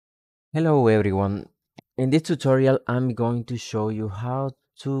Hello everyone. In this tutorial I'm going to show you how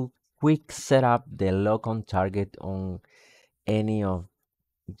to quick set up the lock on target on any of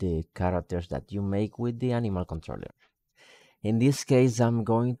the characters that you make with the animal controller. In this case I'm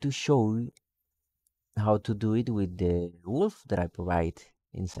going to show you how to do it with the wolf that I provide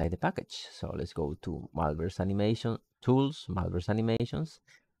inside the package. So let's go to Malware's animation tools, Malware's animations,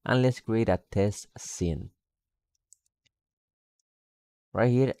 and let's create a test scene. Right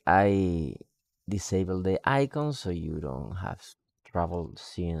here, I disable the icon so you don't have trouble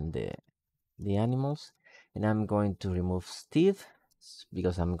seeing the animals. And I'm going to remove Steve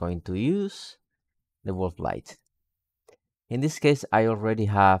because I'm going to use the wolf light. In this case, I already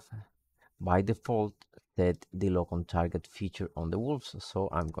have by default set the lock on target feature on the wolves. So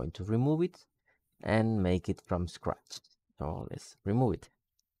I'm going to remove it and make it from scratch. So let's remove it.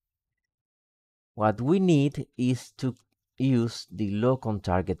 What we need is to use the lock on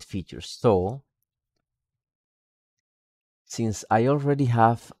target feature. So since I already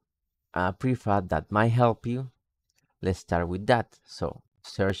have a prefab that might help you, let's start with that. So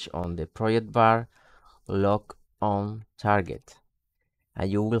search on the project bar, lock on target,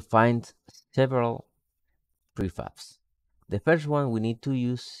 and you will find several prefabs. The first one we need to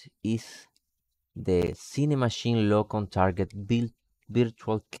use is the Cinemachine lock on target build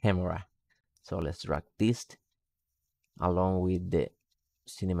virtual camera. So let's drag this along with the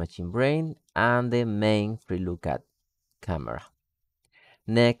Cinemachine brain and the main free lookout camera.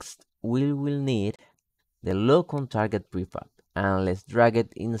 Next, we will need the lock on target prefab, and let's drag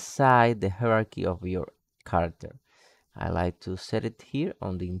it inside the hierarchy of your character. I like to set it here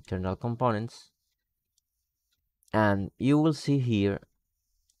on the internal components, and you will see here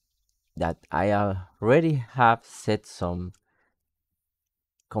that I already have set some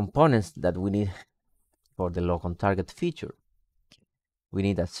components that we need for the lock on target feature. We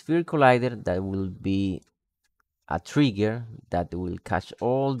need a sphere collider that will be a trigger that will catch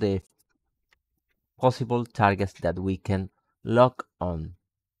all the possible targets that we can lock on.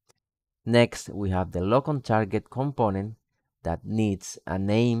 Next, we have the lock on target component that needs a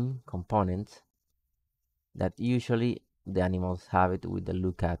name component that usually the animals have it with the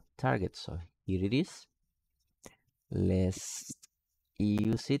lookout target. So here it is. Let's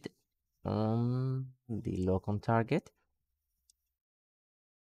use it on the lock on target.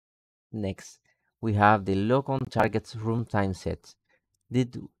 Next, we have the lock on target's runtime set.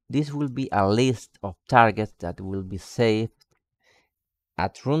 This will be a list of targets that will be saved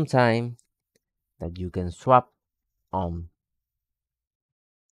at runtime that you can swap on.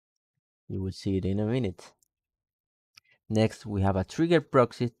 You will see it in a minute. Next, we have a trigger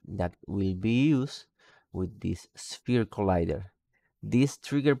proxy that will be used with this sphere collider. This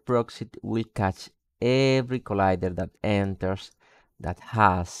trigger proxy will catch every collider that enters that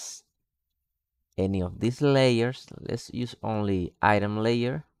has any of these layers. Let's use only item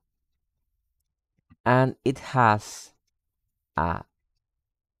layer, and it has a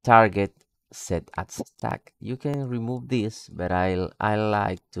target set at stack. You can remove this, but I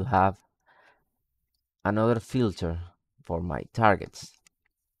like to have another filter for my targets.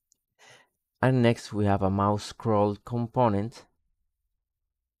 And next we have a mouse scroll component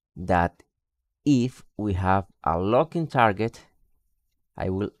that if we have a locking target, I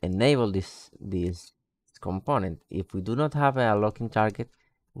will enable this component. If we do not have a locking target,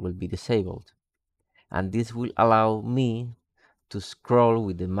 it will be disabled. And this will allow me to scroll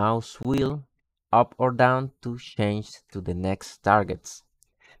with the mouse wheel up or down to change to the next targets.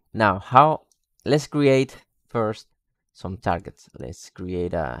 Now, let's create first some targets. Let's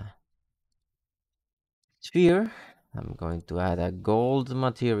create a sphere. I'm going to add a gold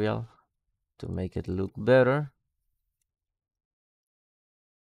material to make it look better.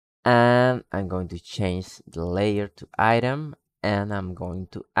 And I'm going to change the layer to item, and I'm going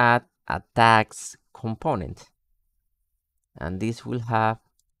to add a tags component. And this will have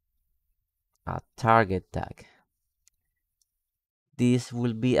a target tag. This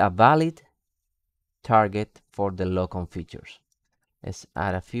will be a valid target for the lock-on features. Let's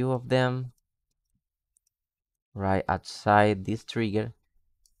add a few of them right outside this trigger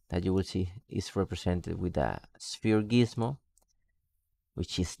that you will see is represented with a sphere gizmo,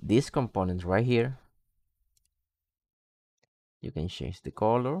 which is this component right here. You can change the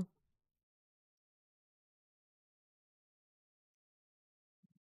color.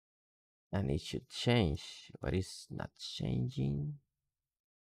 And it should change, but it's not changing.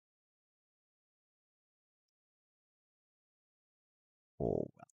 Oh,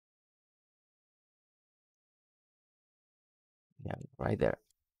 yeah, right there.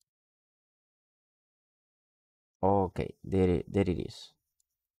 Okay, there it is.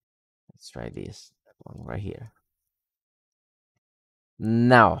 try this one right here.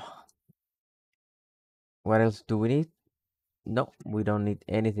 Now, what else do we need? No, we don't need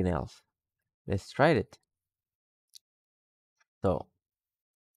anything else. Let's try it. So,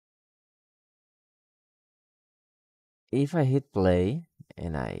 if I hit play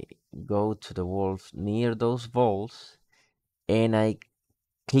and I go to the walls near those balls and I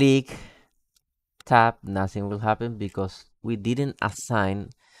click tab, nothing will happen because we didn't assign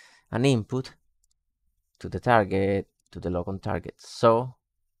an input to the target, to the lock on target. So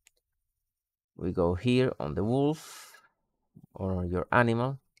we go here on the wolf or on your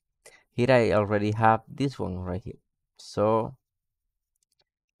animal. Here I already have this one right here. So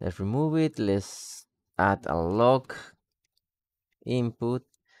let's remove it. Let's add a lock input.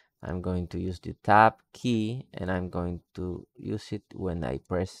 I'm going to use the tab key and I'm going to use it when I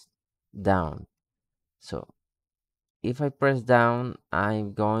press down. So if I press down,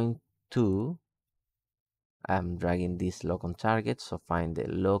 I'm dragging this lock on target. So find the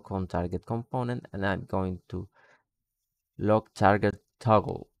lock on target component and I'm going to lock target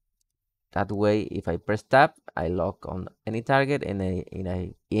toggle. That way, if I press tab, I lock on any target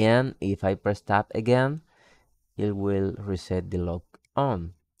and if I press tab again, it will reset the lock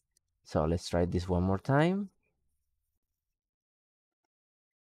on. So let's try this one more time.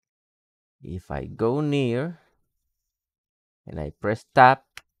 If I go near and I press tab,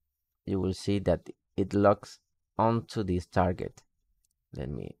 you will see that it locks onto this target. Let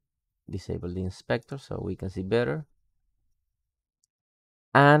me disable the inspector so we can see better.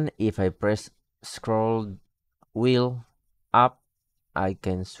 And if I press scroll wheel up, I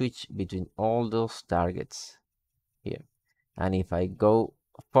can switch between all those targets here. And if I go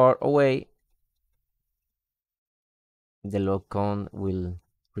far away, the lock on will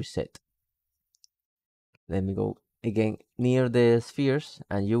reset. Let me go again near the spheres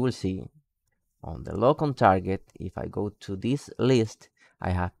and you will see on the lock on target, if I go to this list,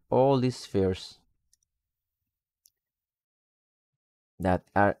 I have all these spheres that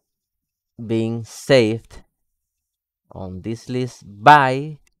are being saved on this list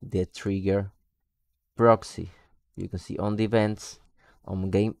by the trigger proxy. You can see on the events, on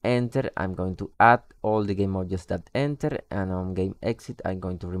game enter, I'm going to add all the game objects that enter, and on game exit, I'm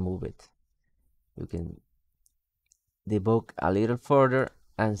going to remove it. You can debug a little further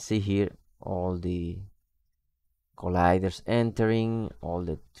and see here all the colliders entering, all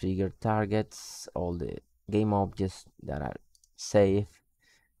the trigger targets, all the game objects that are saved.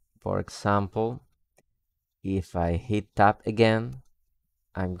 For example, if I hit tab again,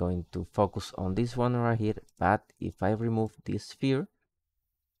 I'm going to focus on this one right here, but if I remove this sphere,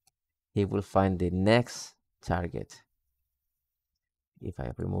 he will find the next target. If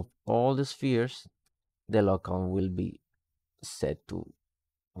I remove all the spheres, the lock on will be set to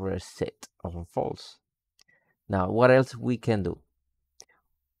reset or false. Now, what else we can do?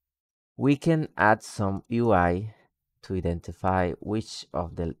 We can add some UI to identify which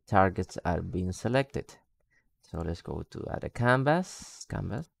of the targets are being selected. So let's go to add a canvas.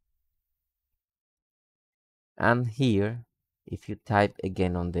 And here, if you type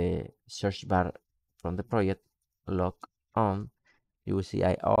again on the search bar from the project, lock on, you will see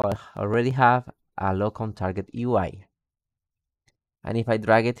I already have a lock on target UI. And if I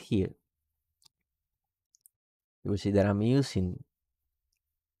drag it here, you will see that I'm using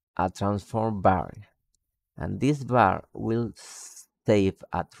a transform bar. And this bar will save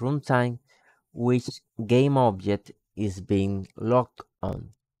at runtime which game object is being locked on.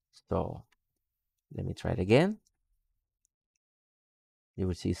 So let me try it again. You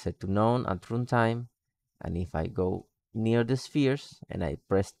will see set to none at runtime. And if I go near the spheres and I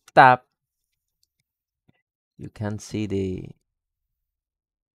press tab, you can see the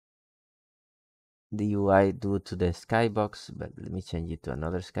UI due to the skybox, but let me change it to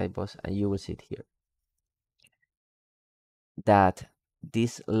another skybox and you will see it here. That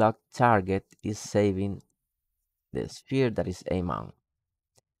this locked target is saving the sphere that is aimed on.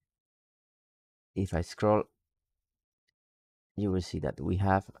 If I scroll, you will see that we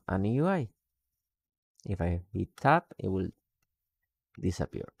have an UI. If I hit tab, it will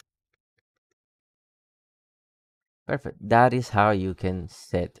disappear. Perfect. That is how you can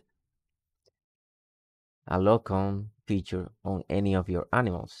set a lock-on feature on any of your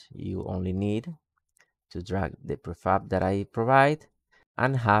animals. You only need to drag the prefab that I provide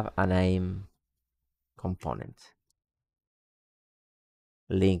and have an aim component.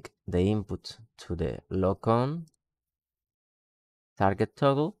 Link the input to the lock-on target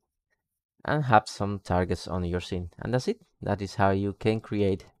toggle and have some targets on your scene. And that's it. That is how you can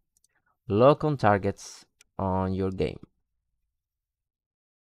create lock-on targets on your game.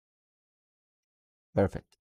 Perfect.